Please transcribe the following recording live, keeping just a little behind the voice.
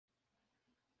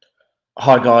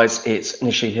Hi guys, it's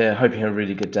Nishi here. Hope you have a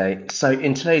really good day. So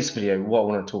in today's video, what I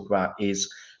want to talk about is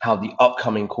how the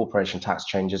upcoming corporation tax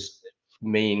changes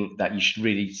mean that you should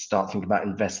really start thinking about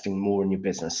investing more in your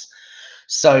business.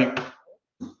 So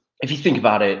if you think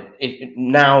about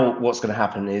now what's going to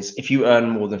happen is if you earn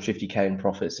more than 50k in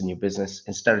profits in your business,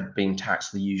 instead of being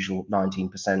taxed the usual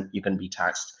 19%, you're going to be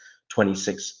taxed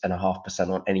 26.5%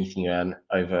 on anything you earn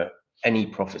over any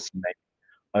profits you make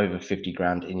over 50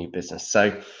 grand in your business.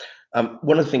 So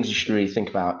one of the things you should really think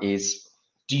about is,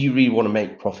 do you really want to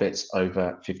make profits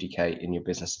over 50k in your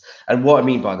business? And what I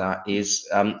mean by that is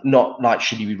not like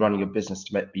should you be running your business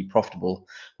to be profitable,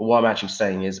 but what I'm actually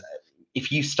saying is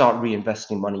if you start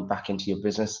reinvesting money back into your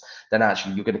business, then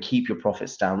actually you're going to keep your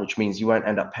profits down, which means you won't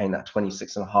end up paying that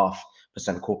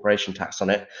 26.5% corporation tax on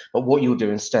it. But what you'll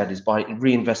do instead is by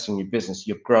reinvesting in your business,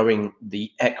 you're growing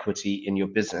the equity in your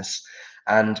business.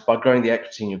 And by growing the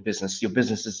equity in your business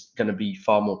is going to be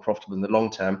far more profitable in the long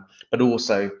term. But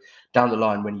also down the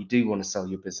line, when you do want to sell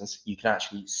your business, you can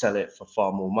actually sell it for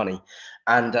far more money.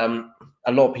 And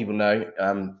a lot of people know,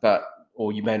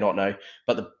 or you may not know,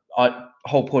 but the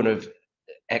whole point of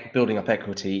building up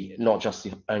equity, not just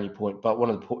the only point, but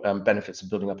one of the benefits of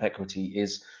building up equity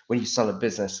is when you sell a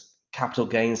business, capital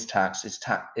gains tax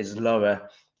is lower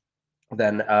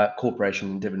than corporation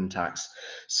and dividend tax.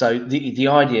 So the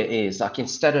idea is like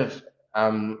instead of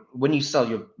when you sell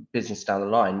your business down the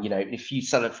line, if you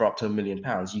sell it for up to £1 million,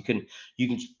 you can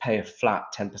pay a flat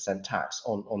 10% tax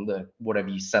on the whatever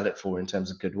you sell it for in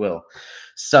terms of goodwill.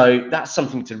 So that's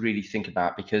something to really think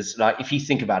about, because like if you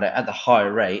think about it at the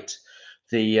higher rate,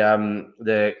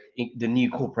 the new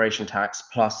corporation tax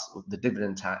plus the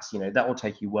dividend tax, that will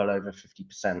take you well over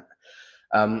 50%.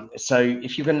 So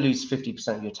if you're going to lose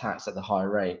 50% of your tax at the higher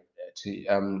rate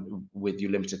with your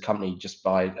limited company just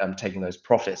by taking those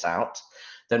profits out,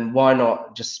 then why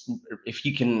not just if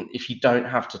you don't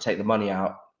have to take the money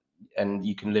out and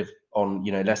you can live on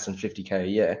less than 50k a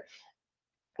year,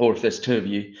 or if there's two of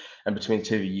you and between the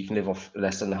two of you you can live off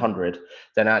less than 100,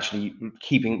 then actually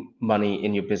keeping money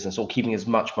in your business or keeping as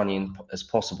much money in as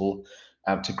possible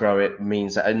to grow it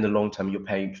means that in the long term you're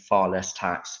paying far less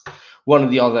tax. One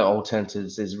of the other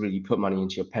alternatives is really put money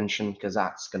into your pension, because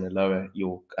that's going to lower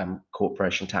your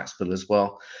corporation tax bill as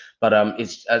well. But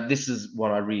this is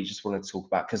what I really just wanted to talk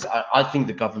about, because I think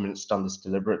the government's done this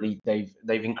deliberately.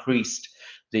 They've increased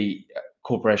the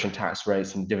corporation tax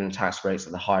rates and dividend tax rates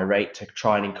at the high rate to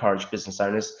try and encourage business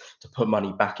owners to put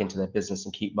money back into their business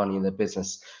and keep money in their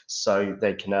business, so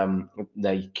they can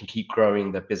keep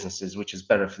growing their businesses, which is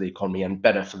better for the economy and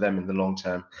better for them in the long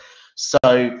term. So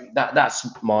that's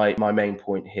my main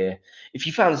point here. If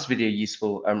you found this video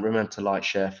useful, remember to like,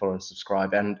 share, follow, and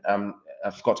subscribe. And I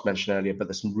forgot to mention earlier, but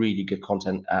there's some really good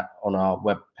content on our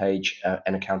webpage,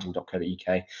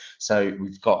 naccounting.co.uk. So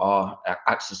we've got our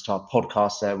access to our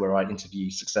podcast there, where I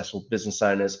interview successful business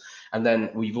owners, and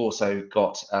then we've also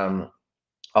got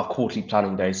our quarterly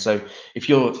planning days. So if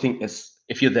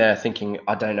you're there thinking,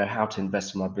 I don't know how to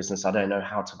invest in my business, I don't know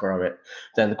how to grow it,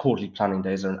 then the quarterly planning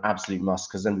days are an absolute must,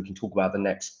 because then we can talk about the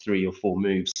next 3 or 4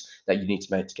 moves that you need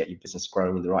to make to get your business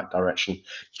growing in the right direction.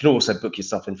 You can also book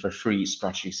yourself in for a free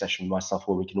strategy session with myself,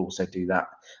 where we can also do that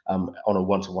on a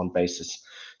one-to-one basis.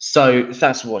 So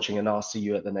thanks for watching, and I'll see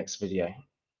you at the next video.